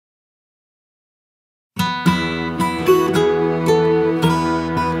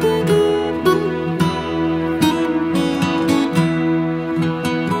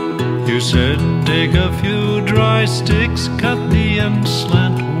take a few dry sticks, cut the end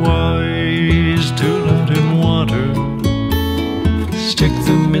slantwise, 2 let in water. Stick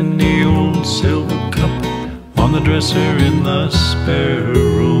them in the old silver cup on the dresser in the spare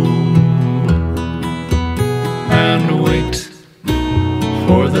room, and wait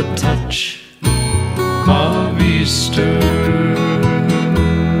for the touch of Easter.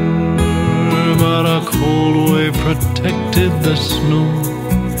 But a cold wave protected the snow,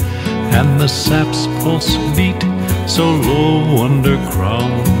 and the sap's pulse beat so low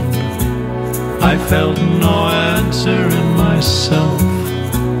underground. I felt no answer in myself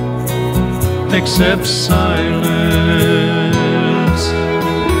except silence.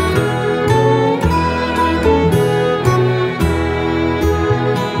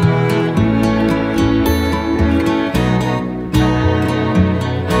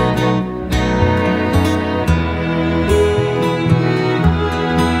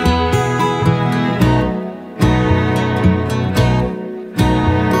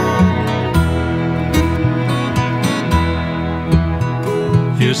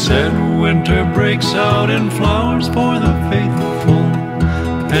 You said winter breaks out in flowers for the faithful,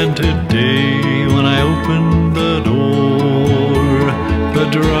 and today when I opened the door, the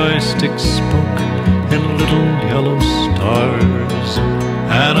dry sticks spoke in little yellow stars,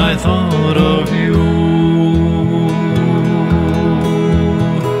 and I thought of you.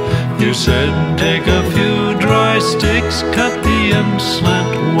 You said take a few dry sticks, cut the end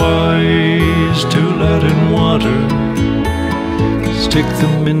slantwise, 2 let in water. Stick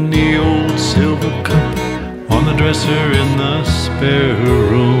them in the old silver cup on the dresser in the spare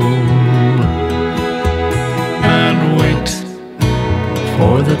room, and wait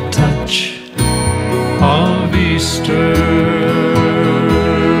for the touch of Easter.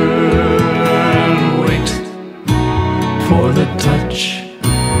 And wait for the touch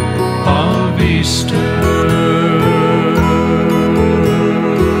of Easter.